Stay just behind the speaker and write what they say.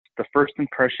the first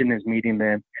impression is meeting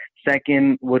them.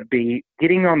 Second would be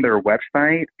getting on their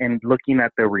website and looking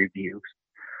at their reviews.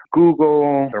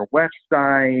 Google, their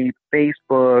website,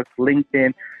 Facebook,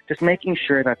 LinkedIn, just making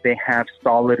sure that they have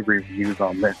solid reviews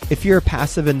on this. If you're a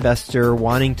passive investor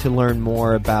wanting to learn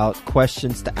more about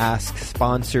questions to ask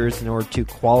sponsors in order to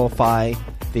qualify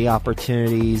the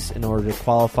opportunities, in order to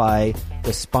qualify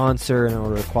the sponsor, in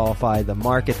order to qualify the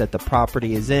market that the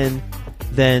property is in,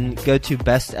 then go to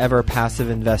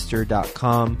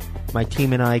besteverpassiveinvestor.com. My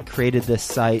team and I created this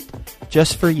site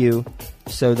just for you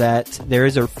so that there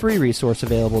is a free resource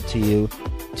available to you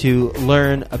to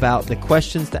learn about the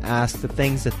questions to ask, the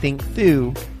things to think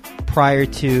through prior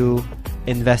to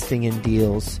investing in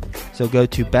deals. So go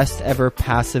to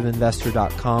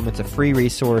besteverpassiveinvestor.com. It's a free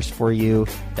resource for you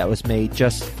that was made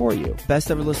just for you. Best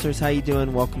Ever listeners, how you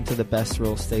doing? Welcome to the Best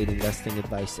Real Estate Investing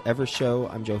Advice Ever show.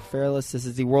 I'm Joe Fairless. This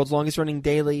is the world's longest running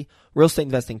daily real estate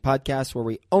investing podcast where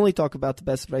we only talk about the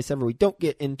best advice ever. We don't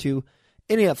get into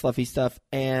any of that fluffy stuff.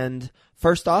 And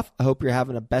first off, I hope you're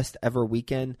having a best ever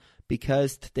weekend,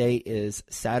 because today is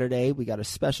Saturday. We got a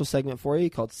special segment for you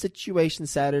called Situation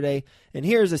Saturday. And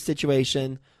here's a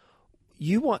situation.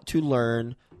 You want to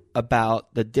learn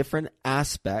about the different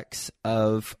aspects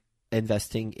of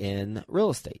investing in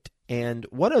real estate. And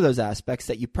one of those aspects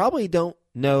that you probably don't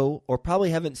know or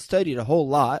probably haven't studied a whole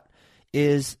lot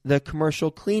is the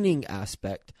commercial cleaning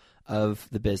aspect of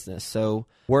the business. So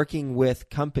working with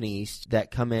companies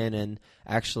that come in and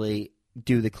actually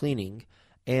do the cleaning.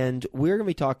 And we're going to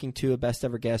be talking to a best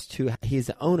ever guest who he's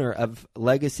the owner of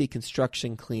Legacy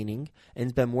Construction Cleaning and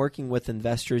has been working with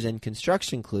investors in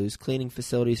construction crews, cleaning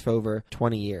facilities for over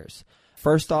 20 years.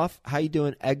 First off, how you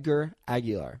doing, Edgar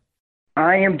Aguilar?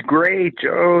 I am great,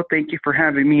 Joe. Thank you for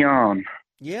having me on.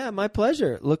 Yeah, my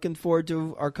pleasure. Looking forward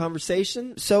to our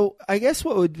conversation. So I guess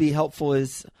what would be helpful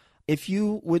is if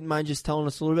you wouldn't mind just telling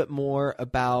us a little bit more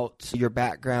about your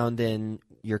background and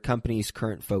your company's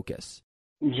current focus.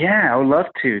 Yeah, I would love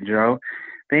to, Joe.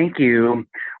 Thank you.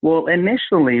 Well,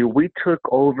 initially, we took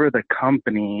over the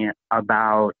company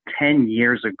about 10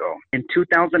 years ago. In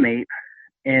 2008,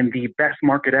 in the best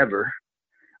market ever,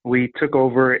 we took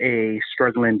over a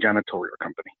struggling janitorial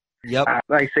company. Yep.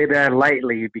 I say that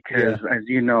lightly because, as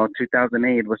you know,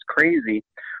 2008 was crazy.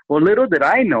 Well, little did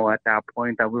I know at that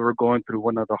point that we were going through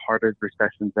one of the hardest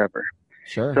recessions ever.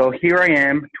 Sure. So here I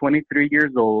am, 23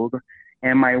 years old.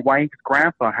 And my wife's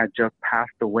grandpa had just passed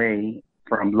away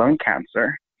from lung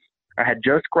cancer. I had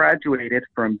just graduated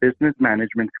from business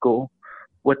management school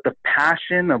with the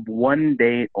passion of one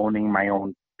day owning my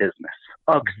own business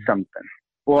of something.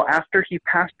 Well, after he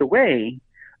passed away,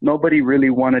 nobody really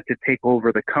wanted to take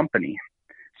over the company.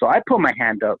 So I put my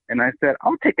hand up and I said,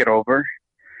 I'll take it over,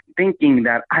 thinking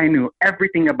that I knew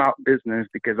everything about business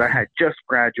because I had just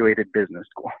graduated business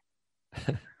school.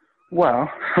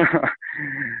 Well,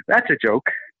 that's a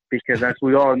joke because as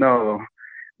we all know,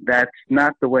 that's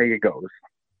not the way it goes.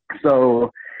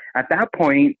 So at that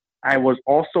point, I was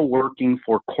also working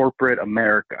for corporate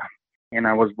America and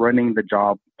I was running the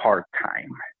job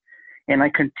part-time. And I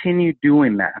continued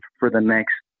doing that for the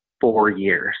next 4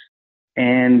 years.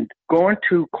 And going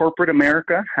to corporate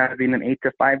America, having an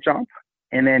 8-to-5 job,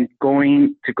 and then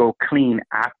going to go clean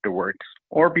afterwards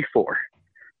or before.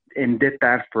 And did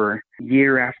that for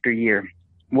year after year.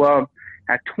 Well,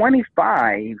 at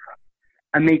 25,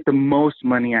 I made the most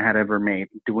money I had ever made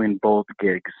doing both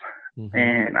gigs. Mm-hmm.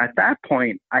 And at that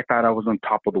point, I thought I was on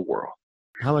top of the world.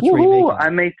 How much were you making? I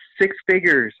made 6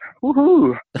 figures.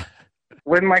 Woohoo!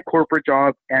 With my corporate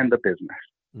job and the business.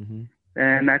 Mm-hmm.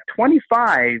 And at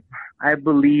 25, I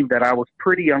believe that I was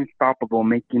pretty unstoppable,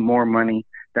 making more money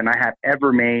than I had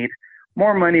ever made.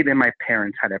 More money than my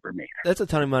parents had ever made. That's a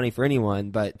ton of money for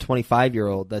anyone, but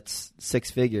 25-year-old, that's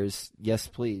 6 figures. Yes,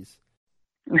 please.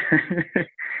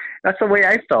 That's the way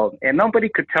I felt, and nobody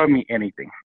could tell me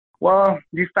anything. Well,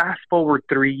 you fast forward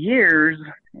 3 years,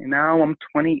 and now I'm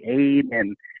 28,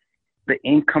 and the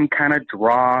income kind of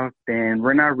dropped, and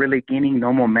we're not really gaining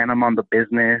no momentum on the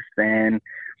business, and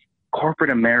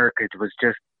corporate America it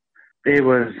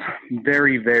was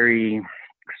very, very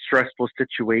stressful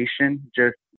situation,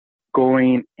 just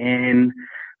going in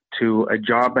to a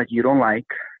job that you don't like,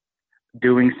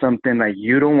 doing something that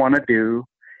you don't want to do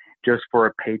just for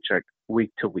a paycheck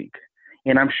week to week.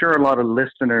 And I'm sure a lot of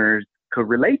listeners could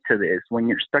relate to this when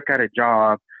you're stuck at a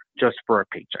job just for a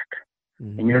paycheck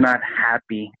and you're not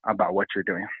happy about what you're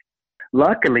doing.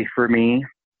 Luckily for me,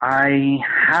 I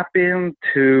happened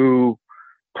to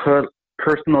put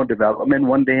personal development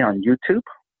one day on YouTube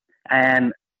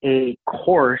and a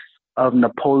course of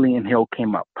Napoleon Hill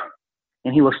came up.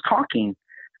 And he was talking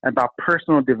about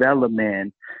personal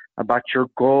development, about your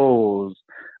goals,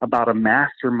 about a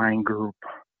mastermind group.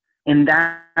 And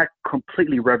that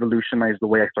completely revolutionized the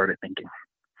way I started thinking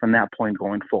from that point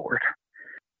going forward.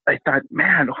 I thought,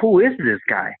 man, who is this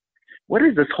guy? What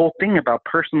is this whole thing about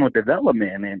personal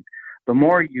development? And the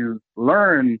more you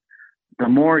learn, the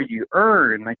more you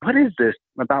earn. Like, what is this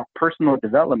about personal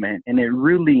development? And it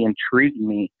really intrigued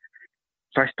me.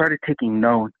 So I started taking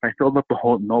notes. I filled up the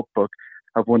whole notebook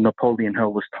of what Napoleon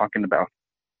Hill was talking about.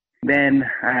 Then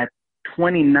at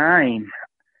 29,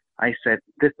 I said,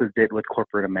 this is it with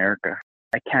corporate America.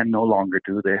 I can no longer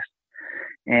do this.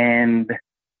 And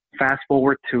fast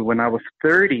forward to when I was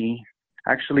 30,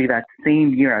 actually that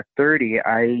same year at 30,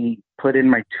 I put in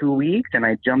my 2 weeks and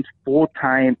I jumped full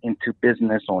time into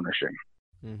business ownership.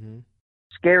 Mm-hmm.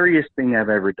 Scariest thing I've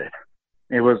ever did.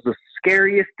 It was the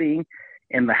scariest thing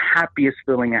and the happiest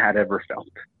feeling I had ever felt.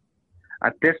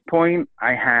 At this point,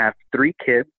 I have 3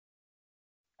 kids.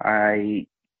 I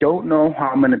don't know how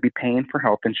I'm going to be paying for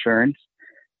health insurance.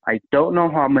 I don't know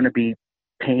how I'm going to be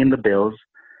paying the bills,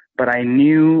 but I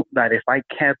knew that if I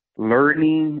kept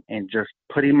learning and just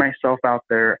putting myself out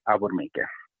there, I would make it.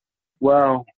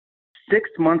 Well, 6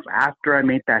 months after I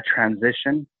made that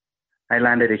transition, I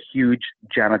landed a huge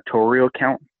janitorial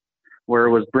account where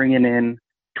it was bringing in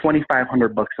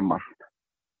 $2,500 a month.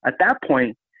 At that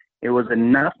point, it was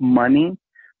enough money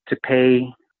to pay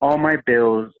all my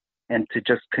bills and to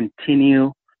just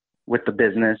continue with the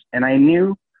business. And I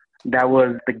knew that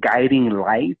was the guiding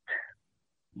light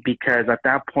because at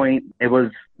that point, it was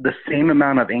the same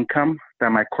amount of income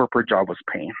that my corporate job was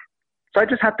paying. So I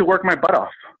just had to work my butt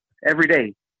off every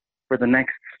day for the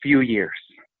next few years.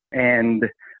 And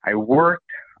I worked,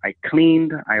 I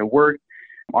cleaned, I worked.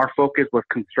 Our focus was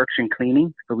construction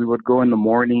cleaning. So we would go in the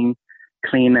morning,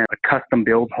 clean a custom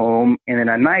built home. And then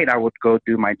at night, I would go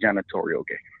do my janitorial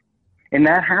gig. And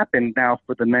that happened now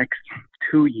for the next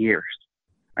 2 years.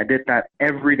 I did that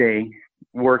every day,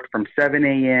 worked from 7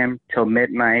 a.m. till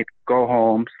midnight, go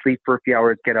home, sleep for a few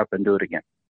hours, get up and do it again.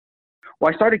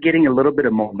 Well, I started getting a little bit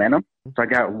of momentum. So I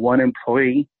got 1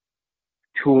 employee,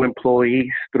 2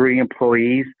 employees, 3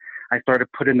 employees. I started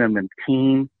putting them in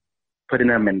teams, putting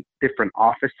them in different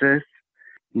offices.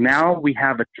 Now we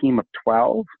have a team of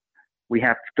 12. We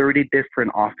have 30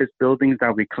 different office buildings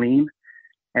that we clean.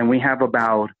 And we have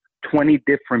about 20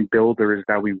 different builders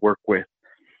that we work with,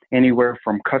 anywhere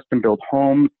from custom built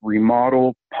homes,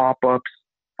 remodel, pop-ups,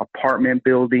 apartment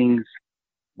buildings,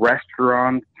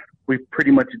 restaurants. We've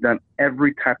pretty much done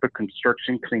every type of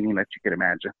construction cleaning that you can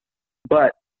imagine.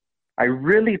 But I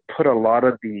really put a lot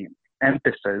of the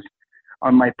emphasis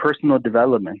on my personal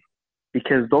development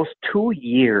because those 2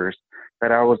 years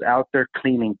that I was out there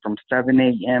cleaning from 7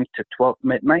 a.m. to 12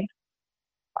 midnight,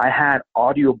 I had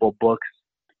audible books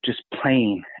just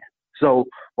playing. So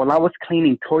while I was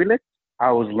cleaning toilets,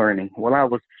 I was learning. While I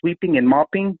was sweeping and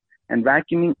mopping and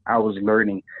vacuuming, I was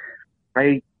learning.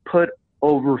 I put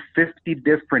over 50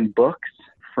 different books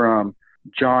from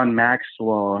John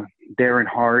Maxwell, Darren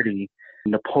Hardy,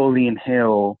 Napoleon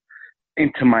Hill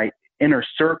into my inner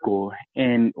circle.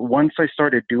 And once I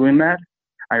started doing that,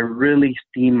 I really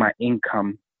seen my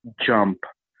income jump.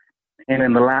 And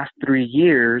in the last 3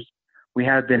 years, we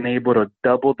have been able to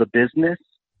double the business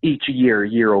each year,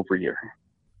 year over year.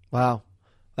 Wow.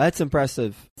 That's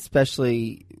impressive,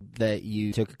 especially that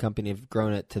you took a company and have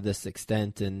grown it to this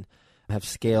extent and have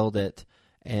scaled it.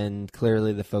 And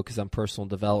clearly the focus on personal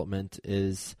development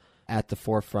is at the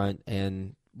forefront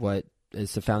and what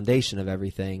is the foundation of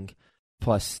everything.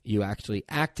 Plus you actually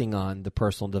acting on the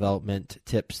personal development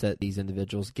tips that these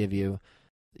individuals give you.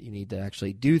 You need to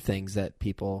actually do things that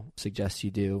people suggest you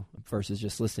do versus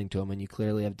just listening to them, and you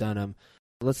clearly have done them.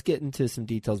 Let's get into some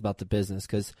details about the business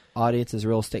because audience is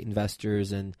real estate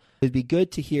investors, and it'd be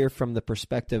good to hear from the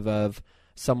perspective of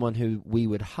someone who we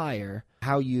would hire,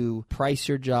 how you price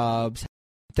your jobs,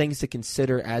 things to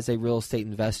consider as a real estate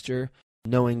investor,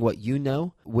 knowing what you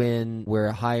know when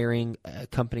we're hiring a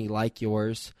company like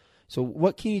yours. So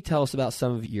what can you tell us about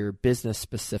some of your business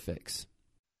specifics?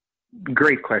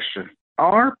 Great question.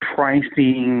 Our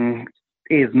pricing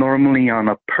is normally on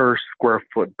a per square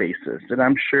foot basis, and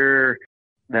I'm sure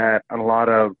that a lot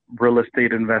of real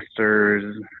estate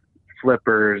investors,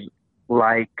 flippers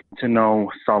like to know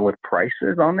solid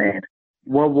prices on it.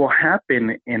 What will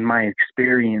happen in my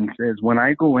experience is when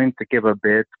I go in to give a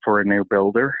bid for a new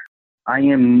builder, I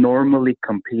am normally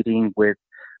competing with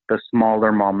the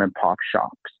smaller mom and pop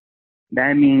shops.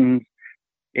 That means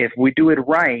if we do it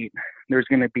right, there's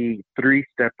going to be 3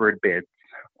 separate bids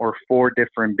or 4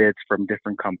 different bids from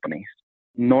different companies.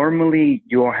 Normally,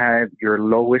 you'll have your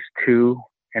lowest 2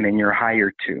 and then your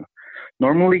higher 2.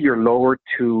 Normally, your lower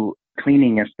 2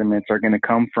 cleaning estimates are going to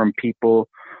come from people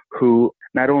who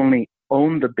not only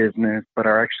own the business, but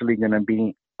are actually going to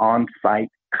be on site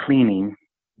cleaning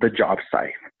the job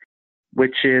site,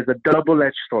 which is a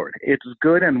double-edged sword. It's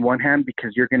good on one hand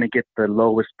because you're going to get the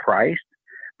lowest price,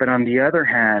 but on the other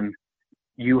hand,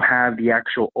 you have the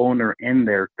actual owner in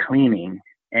there cleaning,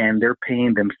 and they're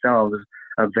paying themselves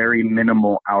a very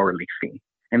minimal hourly fee.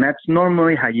 And that's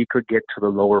normally how you could get to the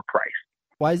lower price.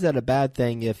 Why is that a bad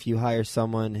thing if you hire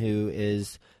someone who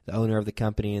is the owner of the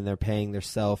company and they're paying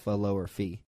themselves a lower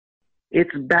fee? It's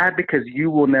bad because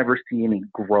you will never see any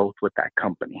growth with that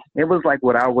company. It was like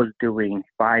what I was doing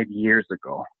 5 years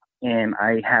ago, and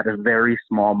I had a very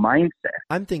small mindset.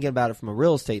 I'm thinking about it from a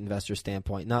real estate investor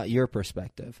standpoint, not your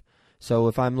perspective. So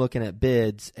if I'm looking at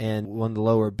bids and one of the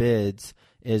lower bids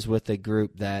is with a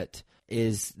group that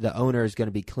is the owner is going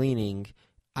to be cleaning,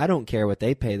 I don't care what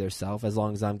they pay themselves as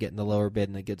long as I'm getting the lower bid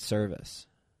and a good service.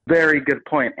 Very good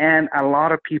point. And a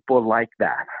lot of people like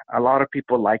that. A lot of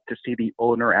people like to see the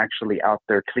owner actually out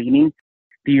there cleaning.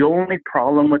 The only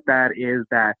problem with that is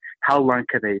that how long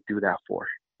could they do that for?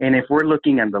 And if we're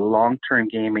looking at the long-term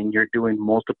game and you're doing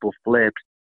multiple flips,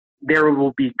 there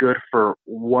will be good for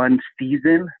one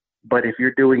season. But if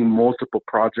you're doing multiple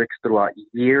projects throughout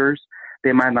years,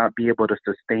 they might not be able to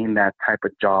sustain that type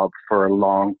of job for a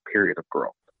long period of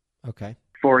growth. Okay.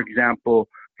 For example,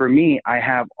 for me, I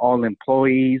have all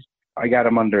employees. I got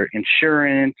them under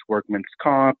insurance, workman's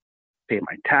comp, pay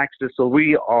my taxes. So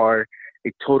we are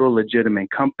a total legitimate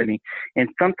company. And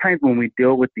sometimes when we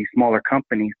deal with these smaller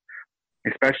companies,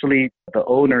 especially the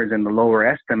owners and the lower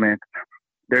estimates,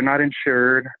 they're not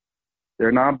insured,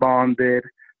 they're not bonded,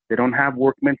 they don't have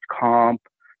workman's comp,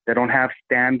 they don't have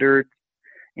standards,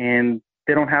 and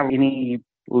they don't have any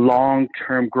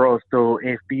long-term growth. So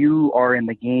if you are in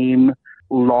the game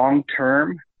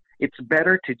long-term, it's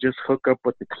better to just hook up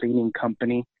with the cleaning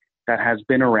company that has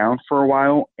been around for a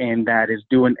while and that is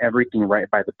doing everything right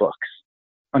by the books.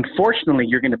 Unfortunately,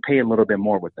 you're going to pay a little bit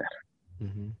more with that.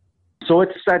 Mm-hmm. So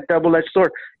it's that double-edged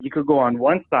sword. You could go on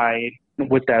one side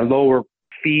with that lower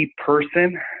fee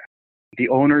person, the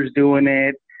owner's doing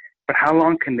it, but how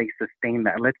long can they sustain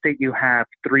that? Let's say you have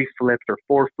 3 flips or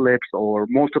 4 flips or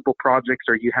multiple projects,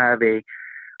 or you have a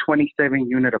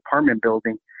 27-unit apartment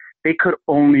building. They could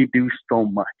only do so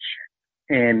much.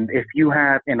 And if you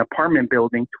have an apartment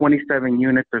building, 27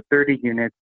 units or 30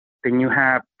 units, then you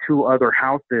have 2 other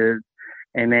houses,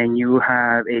 and then you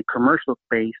have a commercial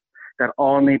space that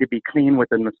all need to be cleaned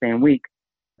within the same week.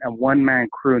 A one-man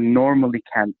crew normally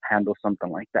can't handle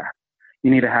something like that.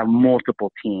 You need to have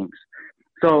multiple teams.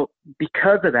 So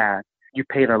because of that, you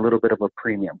paid a little bit of a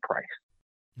premium price.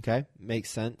 Okay, makes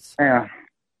sense. Yeah.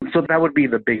 So that would be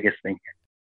the biggest thing.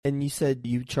 And you said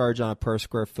you charge on a per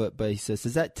square foot basis.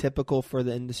 Is that typical for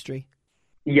the industry?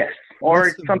 Yes.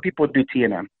 Or some people do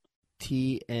T&M.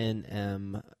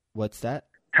 T&M, what's that?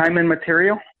 Time and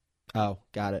material. Oh,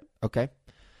 got it. Okay.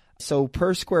 So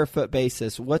per square foot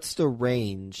basis, what's the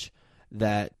range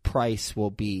that price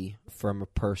will be from a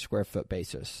per square foot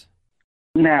basis?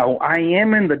 Now, I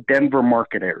am in the Denver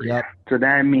market area. Yep. So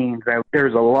that means that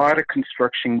there's a lot of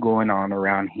construction going on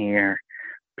around here.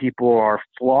 People are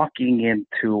flocking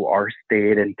into our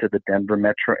state, into the Denver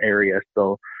metro area.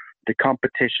 So the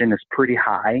competition is pretty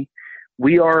high.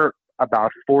 We are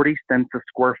about 40 cents a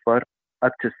square foot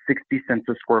up to 60 cents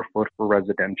a square foot for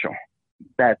residential.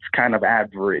 That's kind of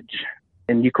average.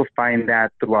 And you could find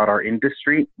that throughout our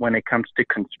industry when it comes to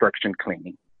construction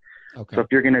cleaning. Okay. So if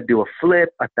you're going to do a flip,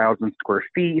 1,000 square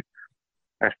feet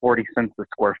at 40 cents a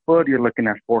square foot, you're looking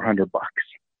at $400.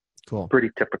 Cool. Pretty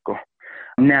typical.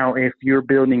 Now, if you're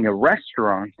building a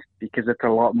restaurant, because it's a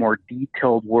lot more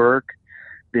detailed work,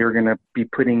 they're going to be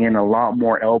putting in a lot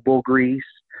more elbow grease.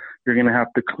 You're going to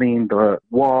have to clean the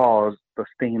walls, the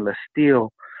stainless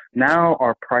steel. Now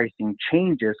our pricing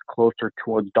changes closer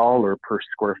to $1 per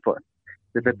square foot.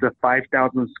 If it's a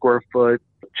 5,000 square foot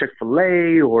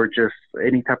Chick-fil-A or just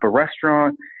any type of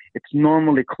restaurant, it's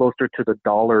normally closer to the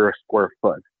 $1 a square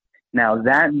foot. Now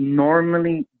that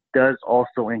normally does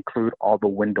also include all the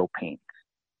window panes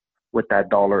with that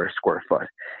 $1 a square foot.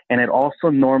 And it also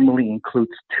normally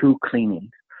includes 2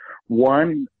 cleanings.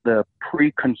 One, the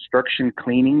pre-construction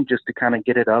cleaning, just to kind of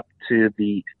get it up to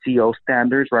the CO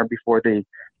standards right before they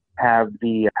have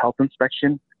the health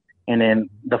inspection. And then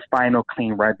the final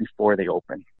clean right before they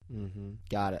open. Mm-hmm.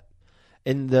 Got it.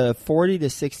 And the 40 to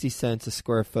 60 cents a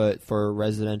square foot for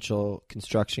residential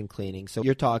construction cleaning. So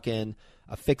you're talking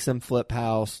a fix and flip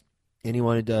house,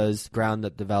 anyone who does ground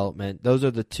up development. Those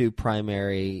are the 2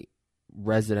 primary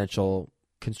residential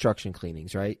construction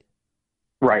cleanings, right?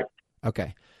 Right.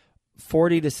 Okay.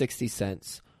 40 to 60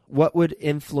 cents. What would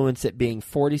influence it being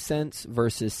 40 cents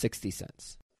versus 60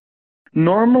 cents?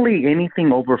 Normally,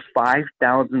 anything over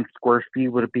 5,000 square feet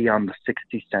would be on the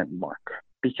 60-cent mark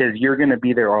because you're going to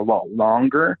be there a lot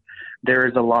longer. There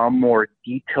is a lot more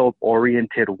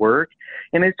detail-oriented work,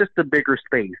 and it's just a bigger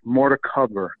space, more to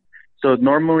cover. So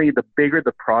normally, the bigger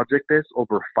the project is,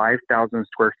 over 5,000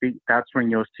 square feet, that's when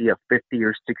you'll see a 50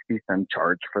 or 60-cent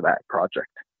charge for that project.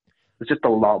 It's just a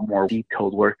lot more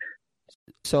detailed work.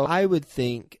 So I would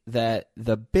think that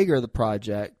the bigger the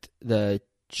project, the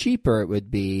cheaper it would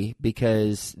be,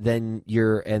 because then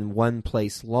you're in one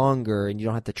place longer and you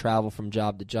don't have to travel from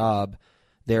job to job.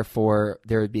 Therefore,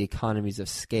 there would be economies of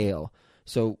scale.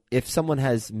 So if someone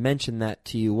has mentioned that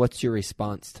to you, what's your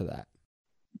response to that?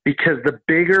 Because the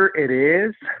bigger it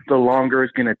is, the longer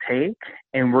it's going to take,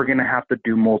 and we're going to have to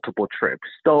do multiple trips.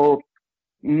 So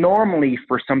normally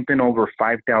for something over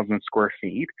 5,000 square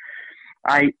feet,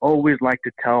 I always like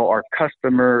to tell our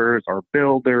customers, our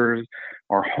builders,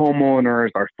 our homeowners,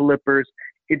 our flippers,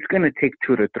 it's going to take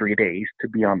 2 to 3 days to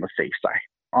be on the safe side.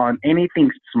 On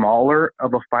anything smaller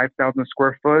of a 5,000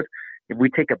 square foot, if we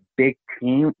take a big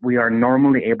team, we are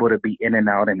normally able to be in and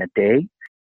out in a day.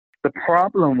 The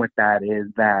problem with that is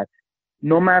that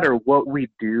no matter what we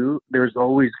do, there's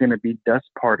always going to be dust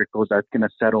particles that's going to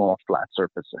settle on flat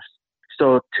surfaces.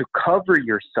 So to cover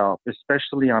yourself,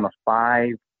 especially on a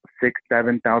 5,000,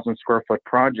 6,000, 7,000 square foot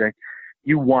project,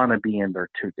 you want to be in there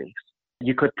 2 days.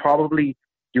 You could probably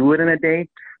do it in a day,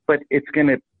 but it's going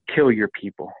to kill your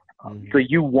people. Mm-hmm. So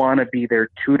you want to be there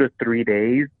 2 to 3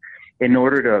 days in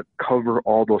order to cover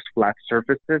all those flat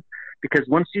surfaces. Because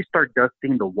once you start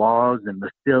dusting the walls and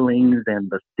the ceilings and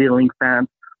the ceiling fans,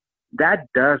 that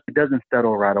dust doesn't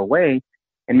settle right away.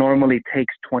 It normally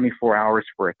takes 24 hours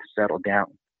for it to settle down.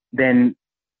 Then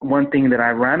one thing that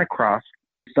I ran across,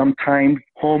 sometimes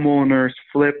homeowners,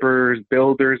 flippers,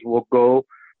 builders will go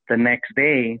the next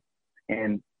day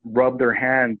and rub their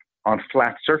hands on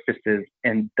flat surfaces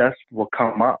and dust will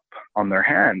come up on their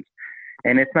hands.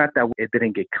 And it's not that it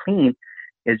didn't get clean.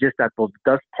 It's just that those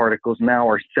dust particles now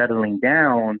are settling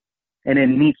down and it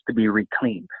needs to be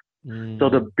recleaned. So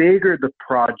the bigger the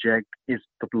project is,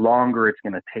 the longer it's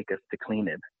going to take us to clean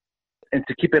it. And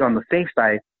to keep it on the safe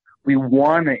side, we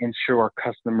want to ensure our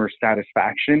customer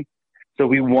satisfaction. So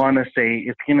we want to say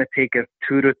it's going to take us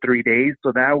 2 to 3 days.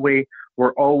 So that way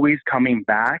we're always coming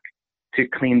back to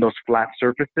clean those flat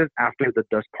surfaces after the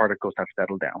dust particles have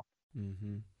settled down.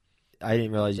 Mm-hmm. I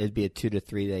didn't realize it'd be a 2 to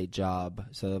 3 day job,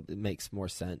 so it makes more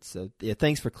sense. So yeah,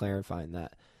 thanks for clarifying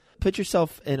that. Put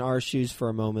yourself in our shoes for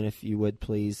a moment, if you would,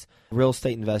 please. A real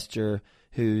estate investor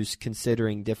who's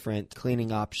considering different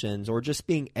cleaning options or just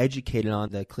being educated on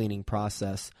the cleaning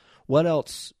process. What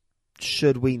else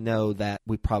should we know that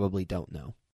we probably don't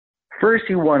know? First,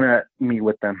 you want to meet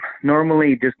with them.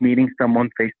 Normally, just meeting someone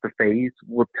face-to-face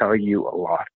will tell you a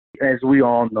lot. As we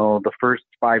all know, the first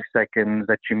 5 seconds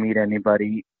that you meet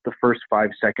anybody, the first 5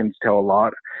 seconds tell a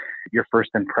lot, your first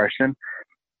impression.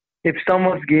 If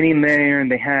someone's getting there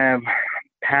and they have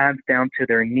pants down to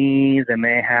their knees and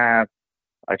they have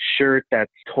a shirt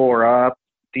that's tore up,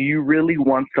 do you really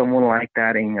want someone like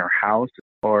that in your house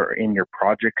or in your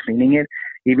project cleaning it?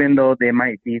 Even though they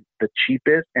might be the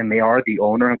cheapest and they are the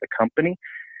owner of the company,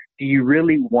 do you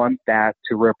really want that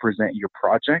to represent your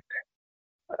project?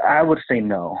 I would say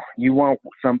no. You want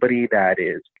somebody that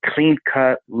is clean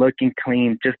cut, looking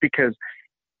clean, just because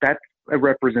that's a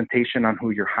representation on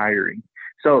who you're hiring.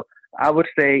 So I would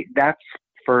say that's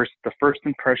first. The first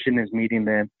impression is meeting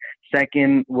them.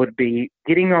 Second would be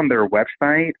getting on their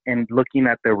website and looking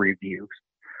at their reviews.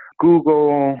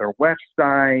 Google, their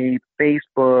website,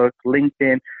 Facebook,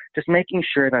 LinkedIn, just making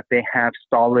sure that they have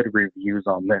solid reviews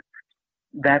on this.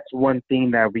 That's one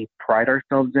thing that we pride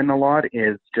ourselves in a lot,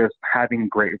 is just having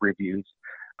great reviews.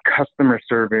 Customer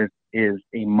service is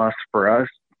a must for us,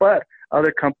 but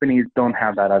other companies don't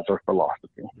have that as their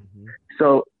philosophy. Mm-hmm.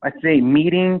 So I'd say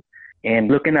meeting and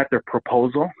looking at their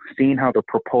proposal, seeing how the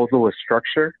proposal is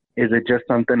structured. Is it just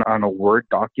something on a Word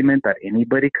document that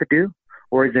anybody could do?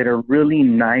 Or is it a really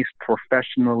nice,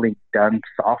 professionally done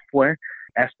software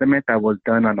estimate that was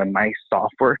done on a nice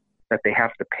software that they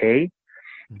have to pay?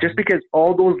 Just because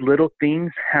all those little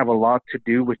things have a lot to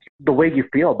do with the way you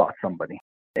feel about somebody.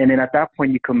 And then at that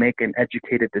point, you can make an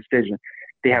educated decision.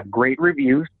 They have great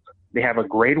reviews. They have a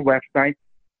great website.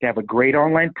 They have a great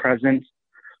online presence.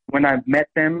 When I met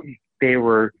them, they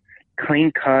were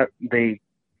clean cut. They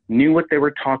knew what they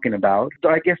were talking about. So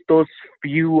I guess those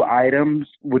few items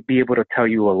would be able to tell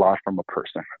you a lot from a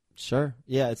person. Sure.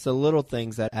 Yeah, it's the little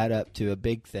things that add up to a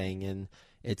big thing, and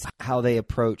it's how they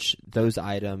approach those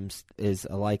items is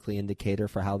a likely indicator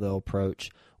for how they'll approach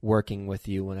working with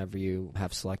you whenever you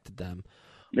have selected them.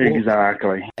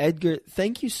 Exactly. Edgar,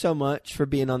 thank you so much for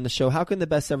being on the show. How can the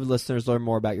best ever listeners learn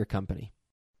more about your company?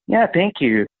 Yeah, thank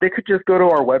you. They could just go to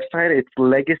our website. It's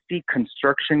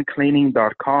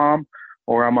legacyconstructioncleaning.com,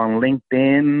 or I'm on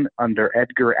LinkedIn under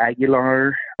Edgar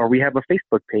Aguilar, or we have a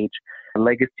Facebook page,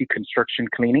 Legacy Construction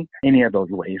Cleaning, any of those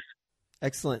ways.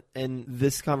 Excellent. In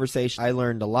this conversation, I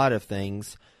learned a lot of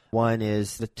things. One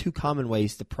is the two common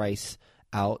ways to price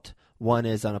out. One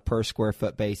is on a per square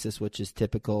foot basis, which is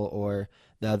typical, or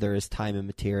the other is time and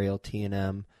material,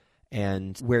 T&M.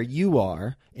 And where you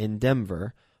are in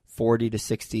Denver, 40 to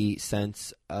 60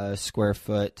 cents a square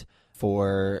foot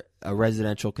for a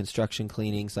residential construction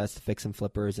cleaning. So that's the fix and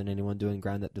flippers and anyone doing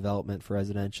ground up development for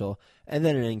residential. And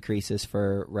then it increases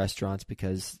for restaurants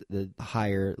because the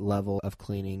higher level of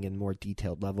cleaning and more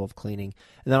detailed level of cleaning.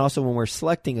 And then also when we're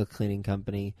selecting a cleaning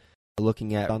company,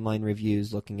 looking at online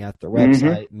reviews, looking at the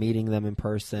website, meeting them in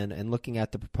person, and looking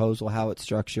at the proposal, how it's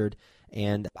structured,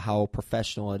 and how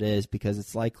professional it is, because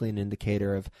it's likely an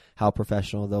indicator of how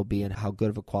professional they'll be and how good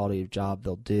of a quality of job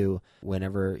they'll do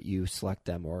whenever you select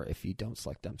them or if you don't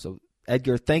select them. So,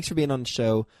 Edgar, thanks for being on the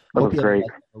show. That was great.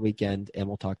 Have a weekend, and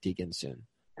we'll talk to you again soon.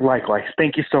 Likewise.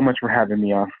 Thank you so much for having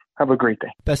me on. Have a great day.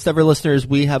 Best Ever listeners,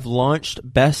 we have launched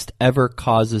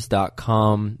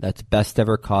bestevercauses.com. That's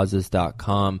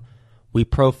bestevercauses.com. We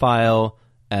profile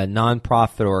a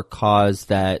nonprofit or a cause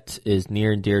that is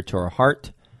near and dear to our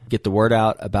heart, get the word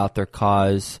out about their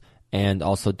cause, and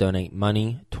also donate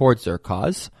money towards their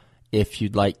cause. If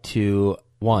you'd like to,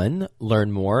 one,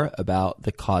 learn more about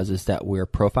the causes that we're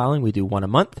profiling, we do one a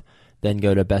month, then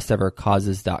go to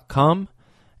bestevercauses.com.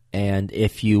 And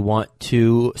if you want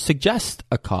to suggest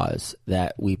a cause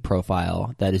that we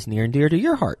profile that is near and dear to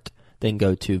your heart, then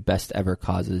go to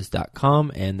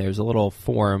bestevercauses.com, and there's a little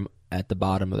form at the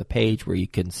bottom of the page where you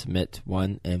can submit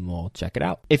one and we'll check it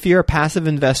out. If you're a passive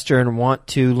investor and want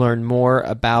to learn more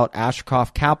about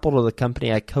Ashcroft Capital, the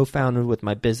company I co-founded with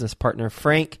my business partner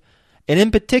Frank, and in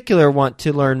particular want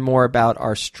to learn more about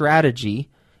our strategy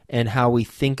and how we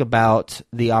think about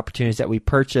the opportunities that we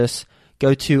purchase,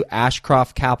 go to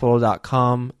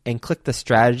ashcroftcapital.com and click the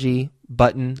strategy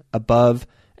button above,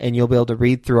 and you'll be able to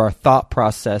read through our thought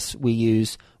process we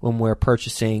use when we're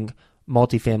purchasing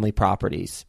multifamily properties.